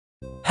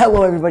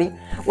Hello everybody,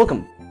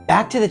 welcome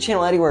back to the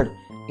channel Eddyward,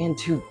 and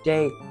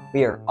today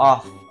we are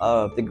off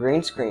of the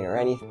green screen or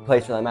any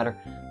place for that matter,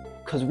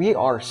 because we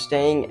are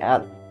staying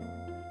at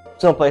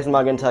some place I'm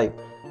not going to tell you,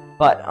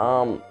 but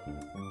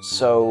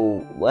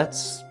so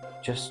let's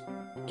just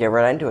get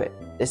right into it.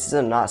 This is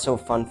a not so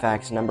fun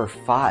facts number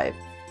 5,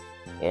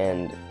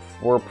 and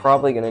we're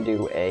probably going to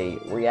do a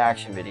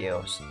reaction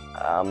video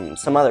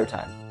some other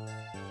time,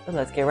 but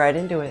let's get right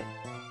into it.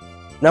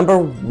 Number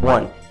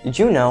 1, did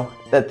you know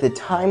that the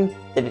time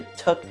that it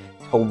took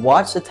to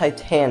watch the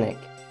Titanic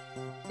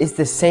is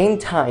the same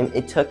time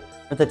it took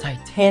for the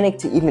Titanic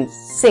to even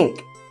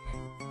sink?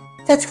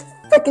 That's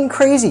freaking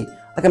crazy.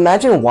 Like,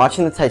 imagine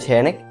watching the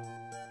Titanic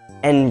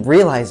and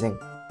realizing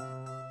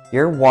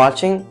you're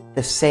watching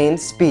the same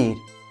speed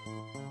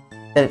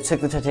that it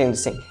took the Titanic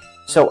to sink.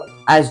 So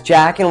as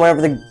Jack and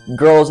whatever the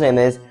girl's name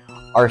is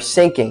are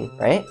sinking,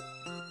 right?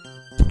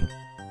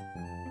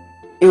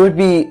 It would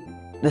be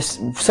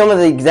some of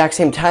the exact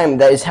same time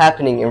that is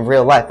happening in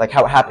real life, like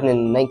how it happened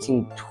in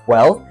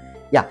 1912.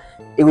 Yeah,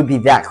 it would be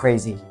that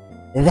crazy.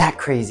 That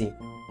crazy.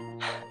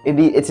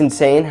 It's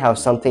insane how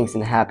some things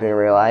can happen in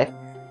real life,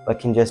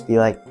 but can just be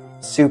like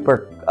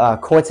super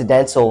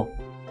coincidental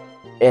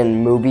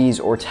in movies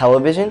or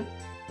television.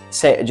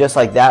 Just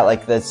like that,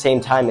 like the same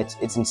time,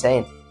 it's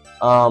insane.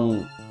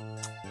 I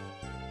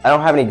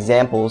don't have any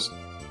examples,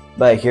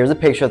 but here's a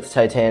picture of the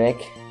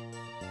Titanic,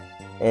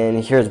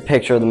 and here's a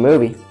picture of the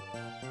movie.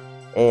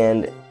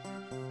 And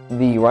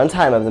the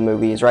runtime of the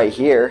movie is right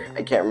here.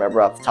 I can't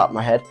remember off the top of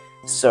my head,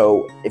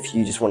 so if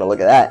you just want to look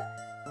at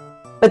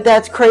that. But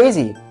that's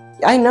crazy.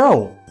 I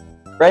know.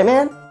 Right,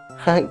 man?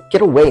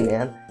 Get away,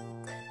 man.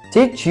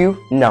 Did you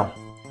know?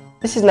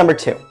 This is number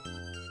 2.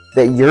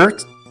 That your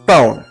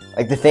phone,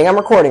 like the thing I'm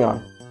recording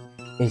on,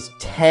 is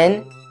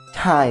 10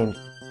 times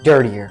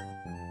dirtier.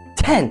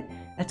 10!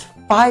 That's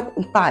 5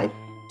 and 5.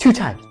 2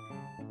 times.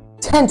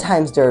 10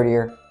 times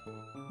dirtier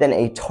than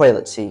a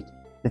toilet seat.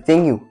 The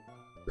thing you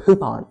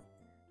poop on,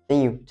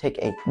 then you take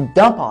a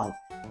dump on,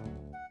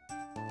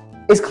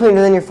 is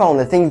cleaner than your phone,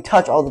 the thing you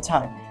touch all the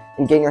time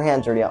and getting your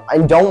hands dirty out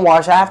and don't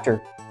wash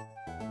after.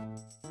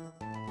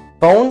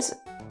 Phones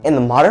in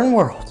the modern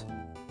world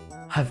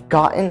have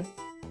gotten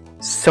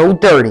so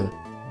dirty.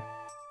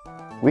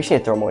 We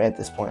should throw them away at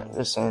this point. I'm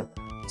just saying,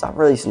 stop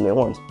releasing new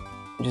ones.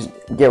 Just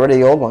get rid of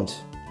the old ones.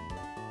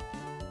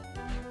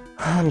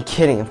 I'm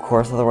kidding, of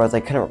course, otherwise I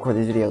couldn't record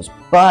these videos,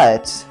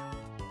 but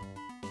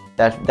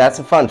that's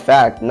a fun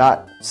fact,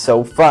 not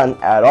so fun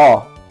at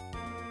all.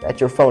 That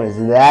your phone is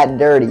that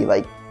dirty,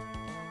 like,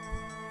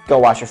 go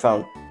wash your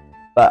phone.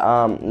 But,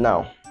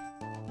 no.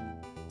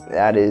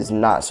 That is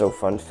not so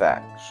fun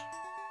fact.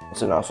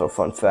 It's a not so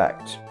fun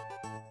fact.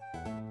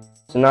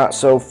 It's a not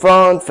so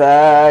fun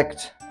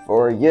fact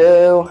for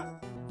you,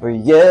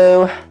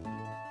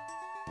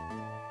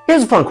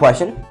 Here's a fun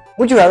question.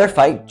 Would you rather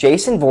fight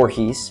Jason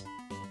Voorhees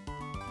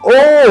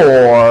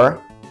or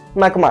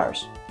Michael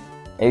Myers?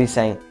 Maybe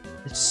saying,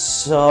 it's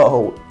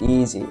so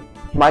easy.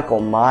 Michael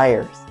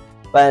Myers.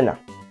 But no.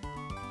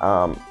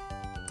 I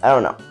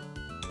don't know.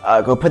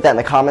 Go put that in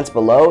the comments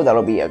below.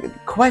 That'll be a good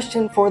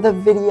question for the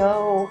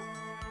video.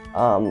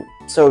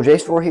 So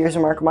Jason Voorhees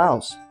or Michael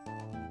Myers?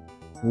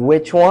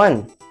 Which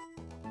one?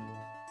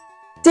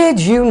 Did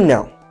you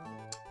know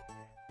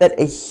that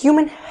a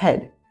human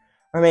head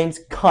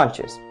remains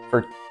conscious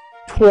for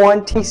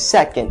 20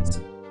 seconds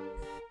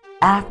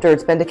after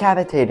it's been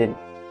decapitated?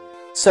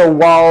 So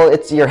while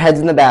your head's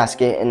in the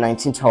basket in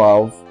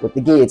 1912 with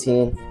the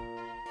guillotine,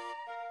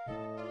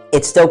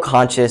 it's still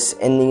conscious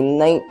in the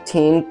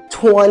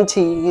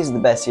 1920s, the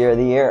best year of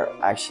the year.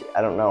 Actually,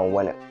 I don't know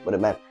when it would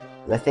have been.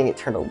 I think it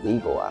turned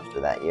illegal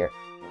after that year.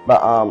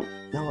 But,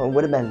 no, it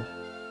would have been.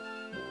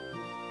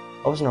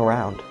 I wasn't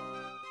around,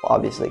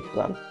 obviously, because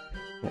I'm,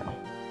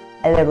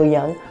 a little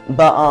young.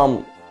 But,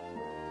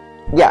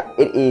 yeah,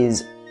 it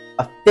is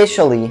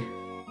officially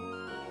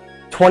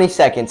 20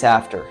 seconds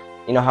after.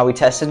 You know how we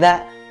tested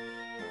that?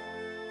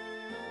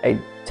 I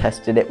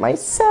tested it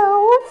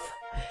myself.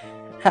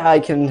 I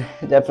can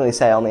definitely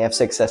say I only have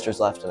 6 sisters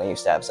left and I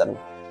used to have 7.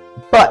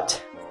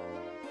 But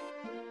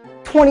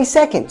 20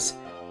 seconds.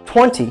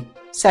 20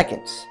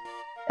 seconds.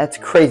 That's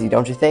crazy,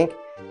 don't you think?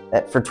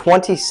 That for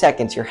 20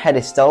 seconds your head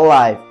is still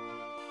alive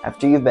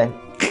after you've been.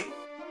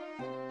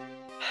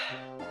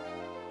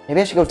 Maybe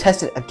I should go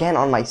test it again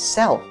on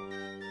myself.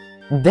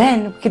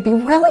 Then we could be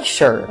really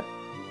sure.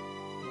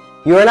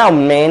 You are now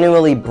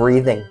manually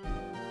breathing.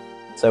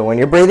 So when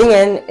you're breathing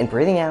in and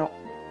breathing out,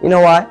 you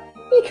know why?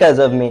 Because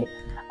of me.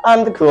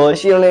 I'm the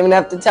coolest. You don't even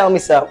have to tell me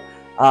so.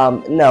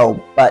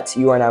 No, but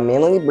you are now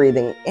manually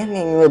breathing and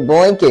manually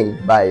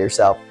blinking by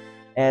yourself.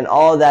 And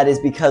all of that is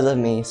because of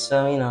me.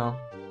 So,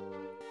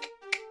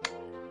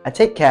 I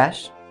take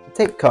cash. I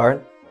take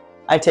card.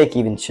 I take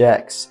even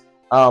checks.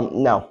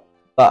 No.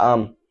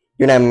 But,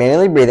 you're now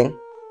manually breathing.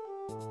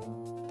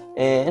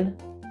 In,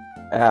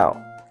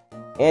 out.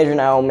 And you're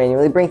now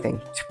manually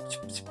breathing.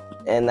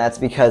 And that's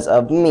because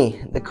of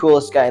me, the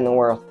coolest guy in the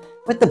world,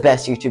 with the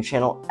best YouTube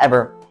channel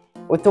ever,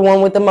 with the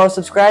one with the most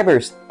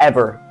subscribers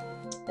ever.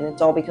 And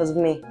it's all because of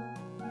me.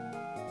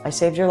 I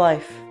saved your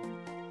life.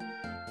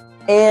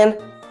 And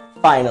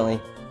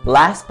finally,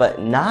 last but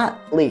not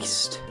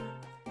least,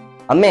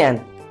 a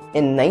man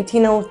in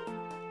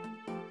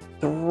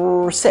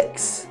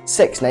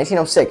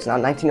 1906,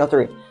 not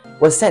 1903,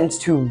 was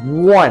sentenced to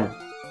one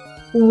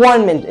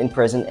minute in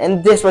prison,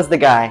 and this was the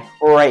guy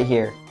right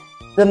here.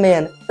 The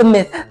man, the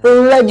myth, the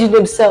legend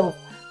himself.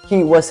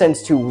 He was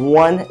sentenced to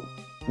 1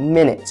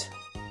 minute.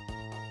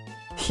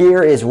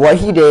 Here is what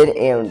he did,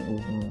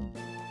 and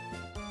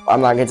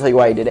I'm not going to tell you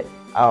why he did it.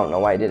 I don't know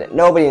why he did it.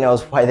 Nobody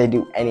knows why they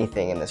do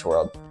anything in this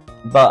world.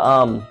 But,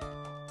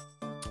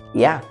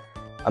 yeah.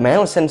 A man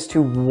was sentenced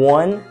to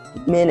 1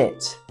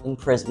 minute in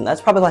prison.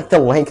 That's probably like the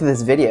length of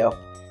this video.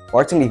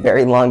 Or it's going to be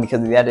very long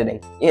because of the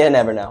editing. You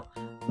never know.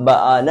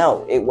 But,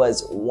 no, it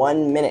was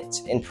 1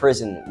 minute in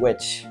prison,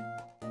 which...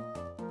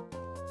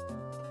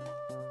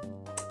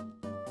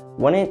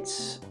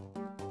 wouldn't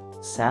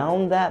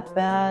sound that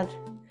bad.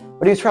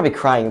 But he was probably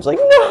crying. He was like,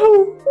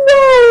 no,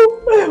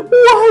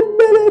 1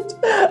 minute.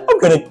 I'm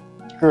going to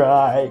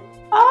cry.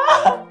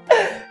 Ah!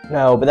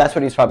 No, but that's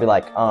what he's probably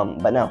like.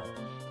 But no.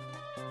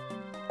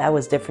 That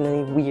was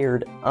definitely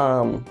weird.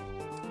 But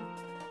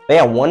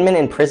yeah, 1 minute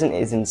in prison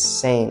is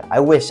insane.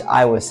 I wish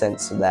I was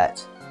sentenced to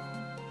that.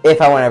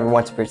 If I ever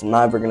went to prison, I'm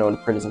not ever gonna go to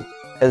prison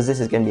because this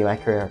is gonna be my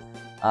career.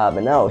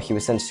 But no, he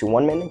was sentenced to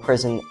 1 minute in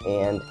prison,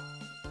 and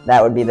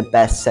that would be the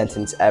best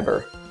sentence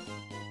ever.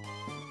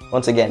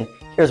 Once again,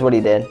 here's what he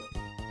did,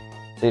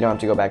 so you don't have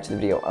to go back to the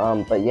video.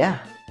 But yeah,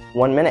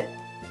 1 minute.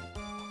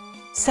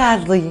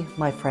 Sadly,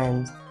 my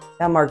friends,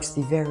 that marks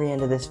the very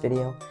end of this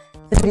video.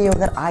 The video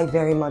that I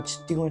very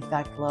much do in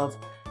fact love,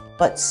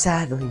 but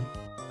sadly,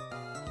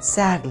 it's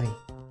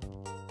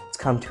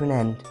come to an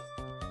end.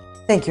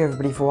 Thank you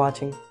everybody for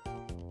watching,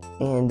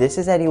 and this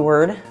is Eddie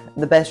Word,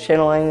 the best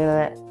channel on the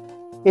internet.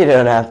 You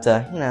don't have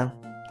to, you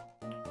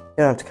don't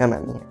have to come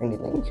at me or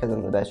anything because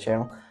I'm the best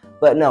channel.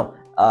 But no,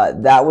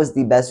 that was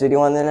the best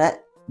video on the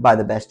internet by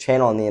the best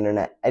channel on the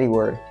internet, Eddie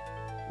Word.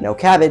 No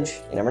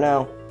cabbage, you never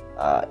know.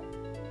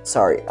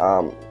 Sorry,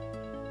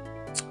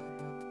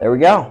 there we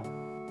go.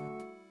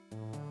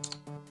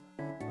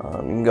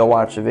 You can go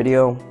watch a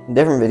video,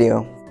 different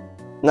video.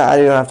 No,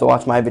 you don't have to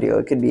watch my video.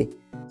 It could be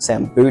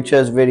Sam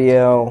Bucha's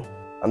video,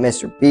 a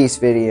Mr. Beast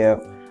video.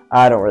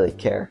 I don't really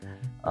care.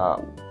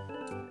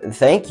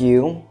 Thank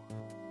you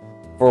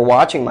for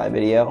watching my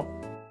video.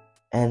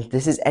 And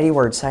this is Eddie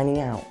Word signing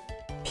out.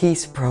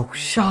 Peace, bro.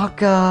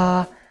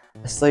 Shaka.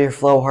 I stole your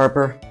flow,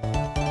 Harper.